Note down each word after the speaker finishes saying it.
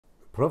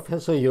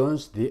Professor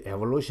Yuan's The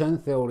Evolution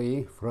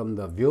Theory from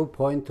the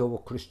Viewpoint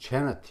of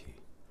Christianity,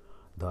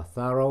 the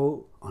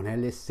thorough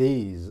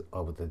analysis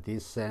of the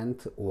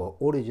descent or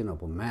origin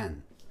of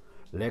man,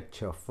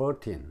 Lecture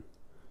 14,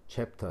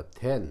 Chapter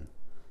 10,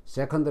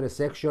 Secondary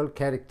Sexual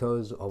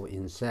Characters of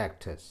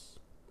Insects.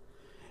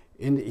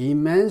 In the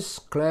immense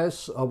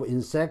class of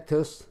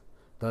insects,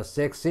 the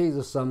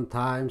sexes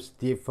sometimes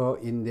differ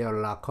in their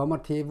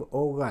locomotive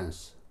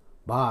organs,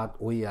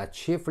 but we are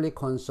chiefly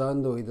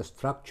concerned with the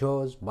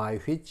structures by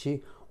which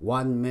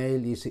one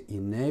male is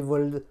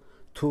enabled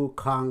to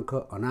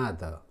conquer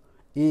another,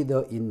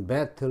 either in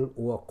battle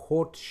or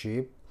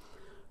courtship,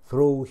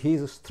 through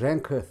his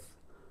strength,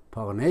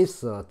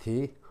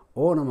 pugnacity,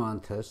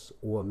 ornaments,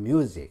 or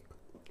music.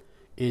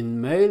 In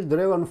male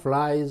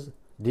dragonflies,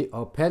 the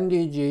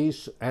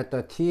appendages at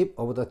the tip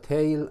of the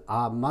tail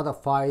are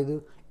modified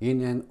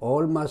in an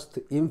almost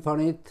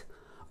infinite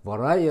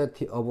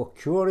variety of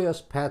curious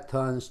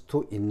patterns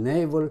to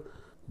enable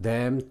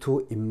them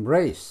to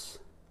embrace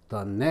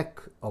the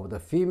neck of the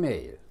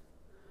female.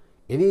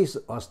 It is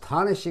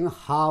astonishing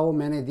how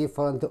many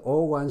different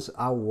organs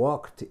are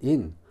worked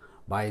in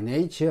by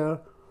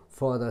nature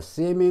for the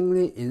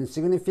seemingly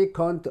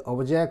insignificant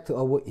object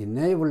of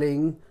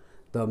enabling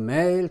the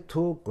male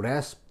to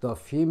grasp the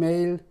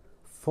female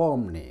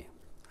firmly.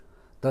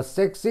 The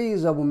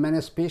sexes of many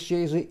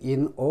species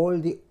in all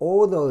the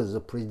orders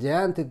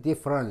present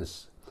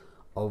difference,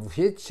 of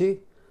which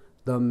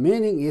the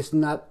meaning is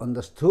not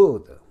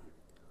understood.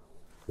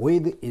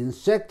 With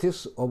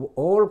insects of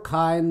all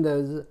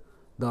kinds,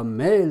 the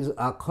males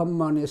are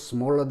commonly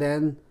smaller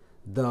than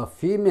the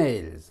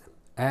females,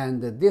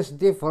 and this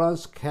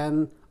difference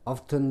can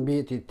often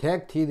be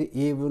detected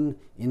even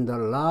in the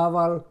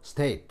larval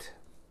state.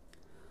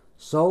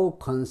 So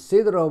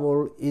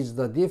considerable is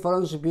the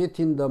difference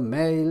between the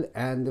male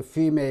and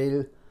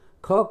female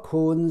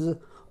cocoons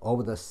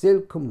of the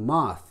silk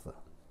moth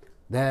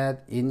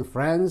that in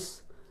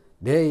France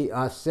they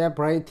are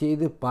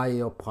separated by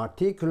a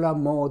particular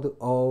mode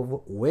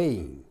of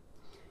weighing.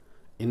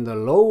 In the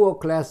lower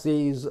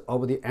classes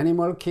of the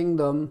animal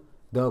kingdom,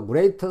 the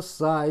greater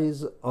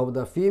size of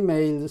the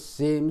females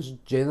seems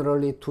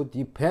generally to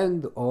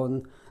depend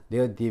on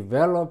their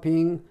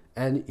developing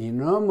an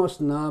enormous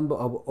number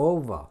of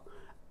ova,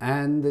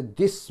 and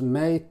this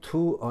may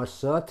to a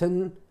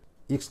certain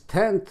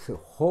extent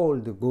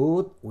hold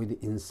good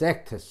with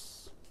insects.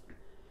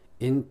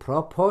 In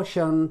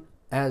proportion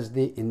as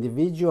the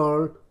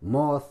individual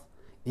moth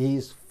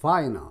is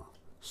finer,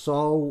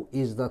 so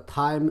is the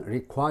time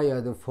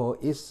required for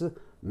its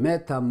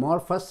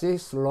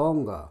metamorphosis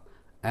longer,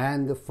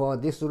 and for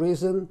this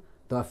reason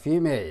the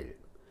female,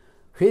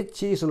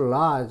 which is a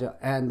larger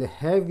and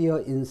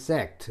heavier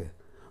insect,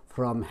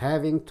 from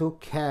having to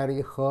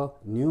carry her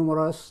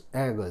numerous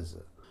eggs,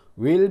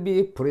 will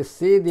be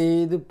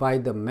preceded by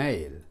the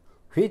male,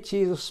 which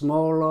is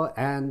smaller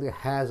and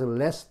has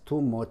less to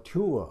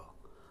mature.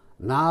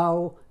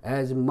 Now,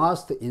 as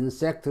most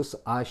insects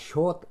are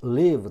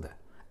short-lived,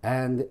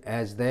 and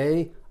as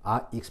they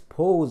are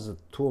exposed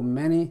to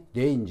many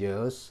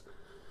dangers,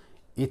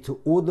 it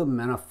would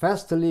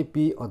manifestly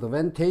be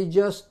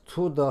advantageous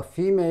to the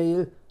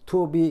female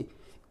to be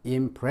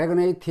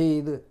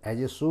impregnated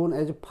as soon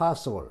as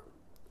possible.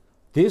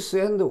 This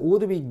end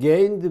would be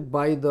gained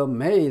by the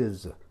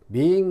males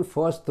being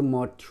first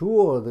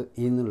matured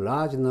in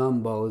large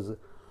numbers,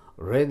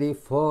 ready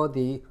for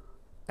the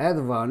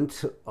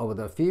advent of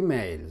the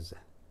females,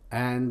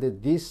 and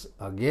this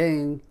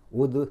again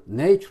would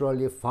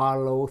naturally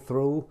follow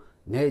through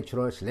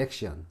natural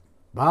selection.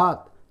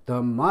 But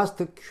the most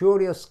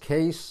curious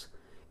case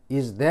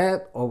is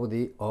that of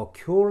the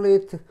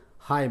aculeate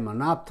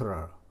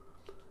Hymenoptera.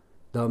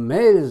 The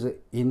males,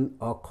 in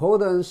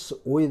accordance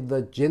with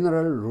the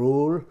general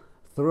rule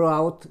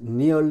throughout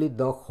nearly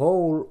the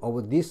whole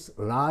of this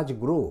large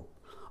group,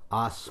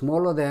 are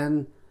smaller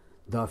than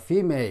the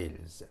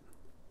females,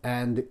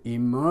 and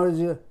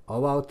emerge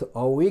about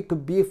a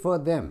week before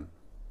them.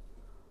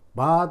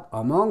 But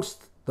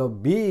amongst the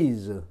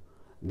bees,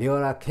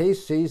 there are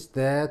cases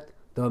that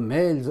the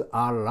males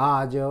are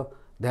larger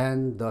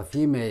than the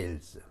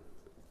females.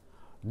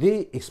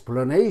 The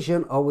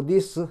explanation of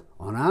this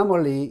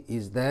anomaly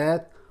is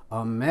that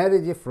a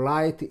marriage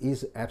flight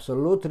is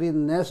absolutely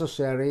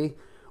necessary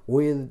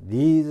with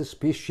these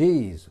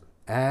species,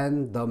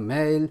 and the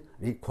male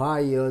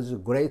requires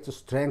great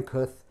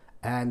strength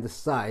and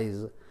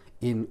size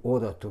in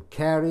order to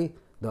carry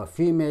the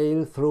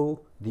female through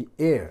the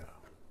air.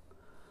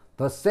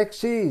 The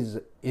sexes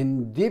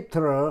in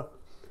Diptera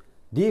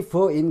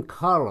differ in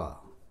color.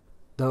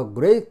 The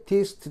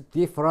greatest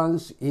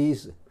difference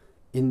is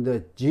in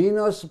the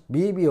genus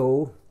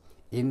Vibrio,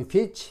 in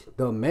which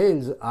the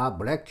males are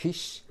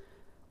blackish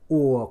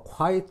or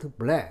quite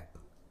black,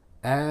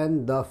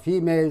 and the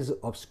females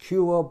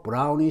obscure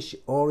brownish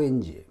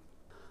orange.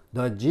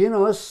 The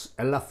genus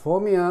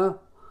Elaphomia,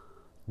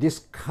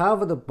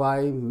 discovered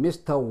by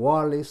Mr.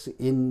 Wallace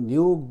in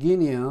New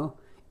Guinea,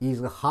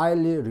 is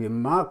highly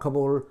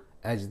remarkable,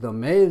 as the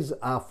males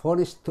are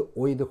furnished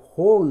with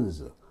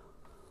horns,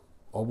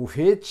 of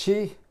which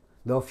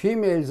the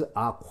females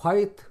are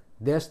quite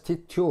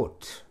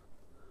destitute.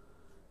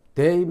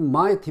 They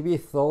might be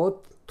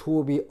thought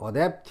to be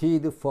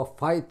adapted for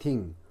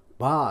fighting,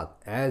 but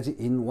as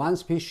in one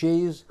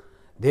species,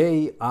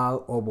 they are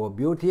of a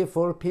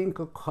beautiful pink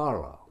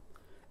color,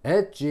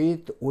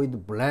 edged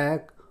with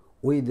black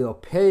with a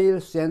pale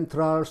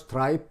central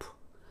stripe,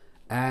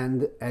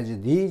 and as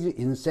these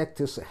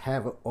insects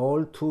have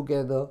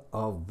altogether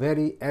a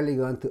very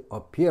elegant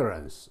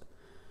appearance,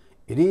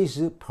 it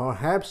is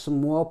perhaps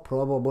more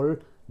probable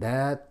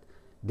that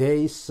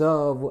they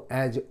serve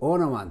as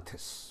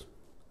ornaments.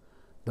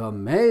 The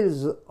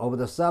males of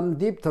the some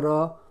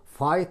Diptera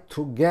fight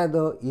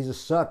together is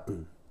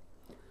certain.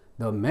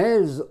 The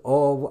males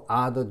of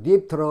other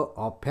Diptera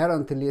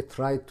apparently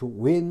try to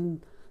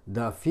win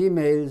the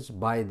females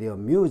by their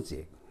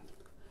music.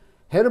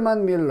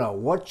 Herman Miller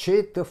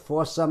watched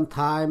for some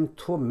time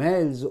two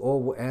males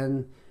of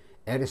an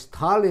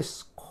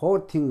Aristalis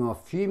courting a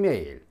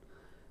female.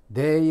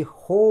 They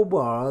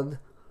hovered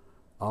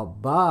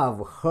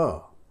above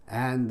her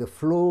and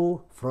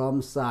flew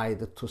from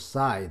side to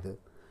side,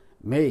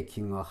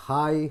 making a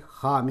high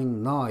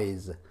humming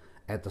noise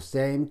at the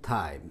same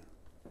time.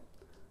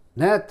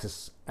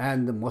 Gnats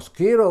and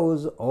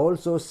mosquitoes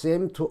also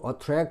seem to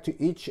attract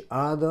each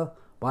other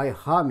by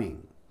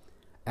humming,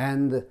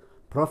 and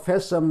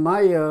Professor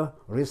Meyer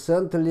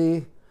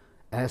recently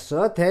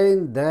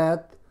ascertained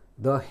that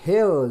the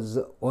hairs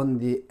on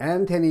the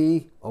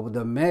antennae of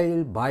the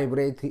male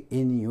vibrate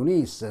in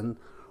unison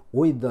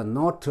with the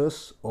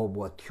notes of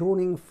a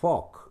tuning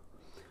fork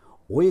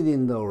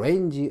within the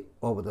range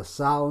of the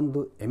sound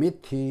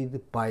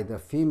emitted by the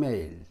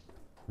female.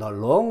 The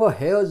longer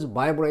hairs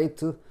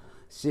vibrate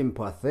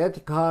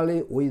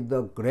sympathetically with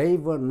the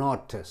graver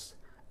notes,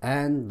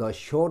 and the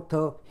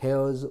shorter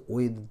hairs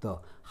with the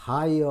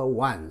higher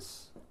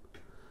ones.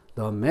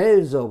 The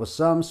males of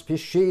some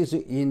species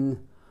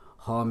in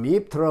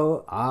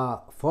Hemiptera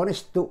are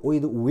furnished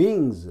with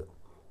wings,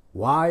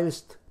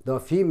 whilst the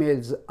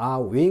females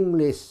are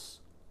wingless.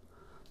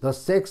 The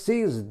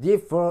sexes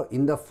differ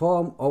in the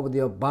form of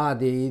their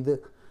bodied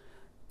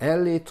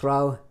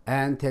elytral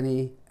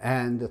antennae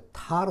and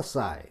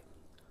tarsi,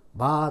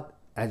 but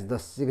as the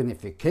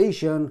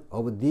signification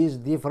of this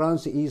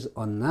difference is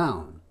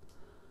unknown.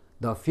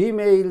 The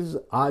females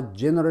are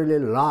generally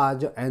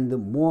larger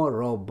and more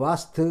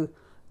robust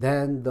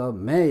than the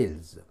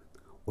males,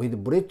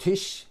 with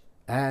British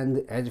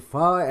and, as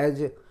far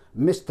as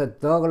Mr.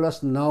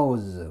 Douglas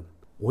knows,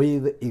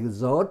 with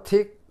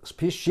exotic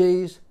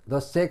species, the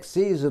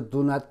sexes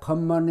do not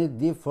commonly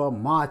differ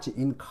much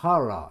in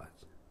color,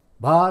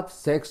 but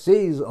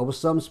sexes of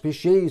some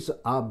species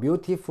are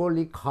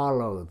beautifully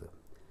colored,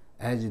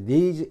 as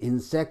these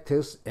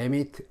insects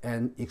emit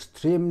an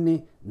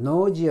extremely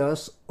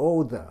nauseous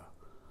odor.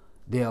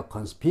 Their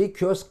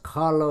conspicuous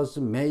colors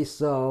may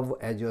serve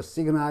as a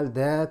signal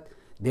that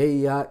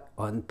they are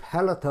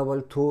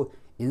unpalatable to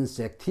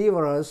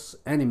insectivorous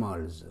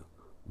animals,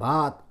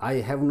 but I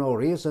have no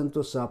reason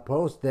to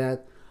suppose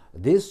that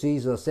this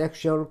is a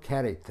sexual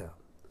character.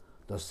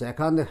 The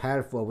second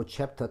half of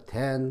chapter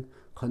 10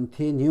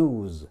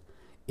 continues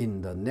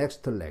in the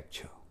next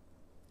lecture.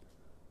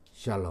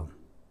 Shalom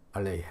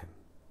Aleichem.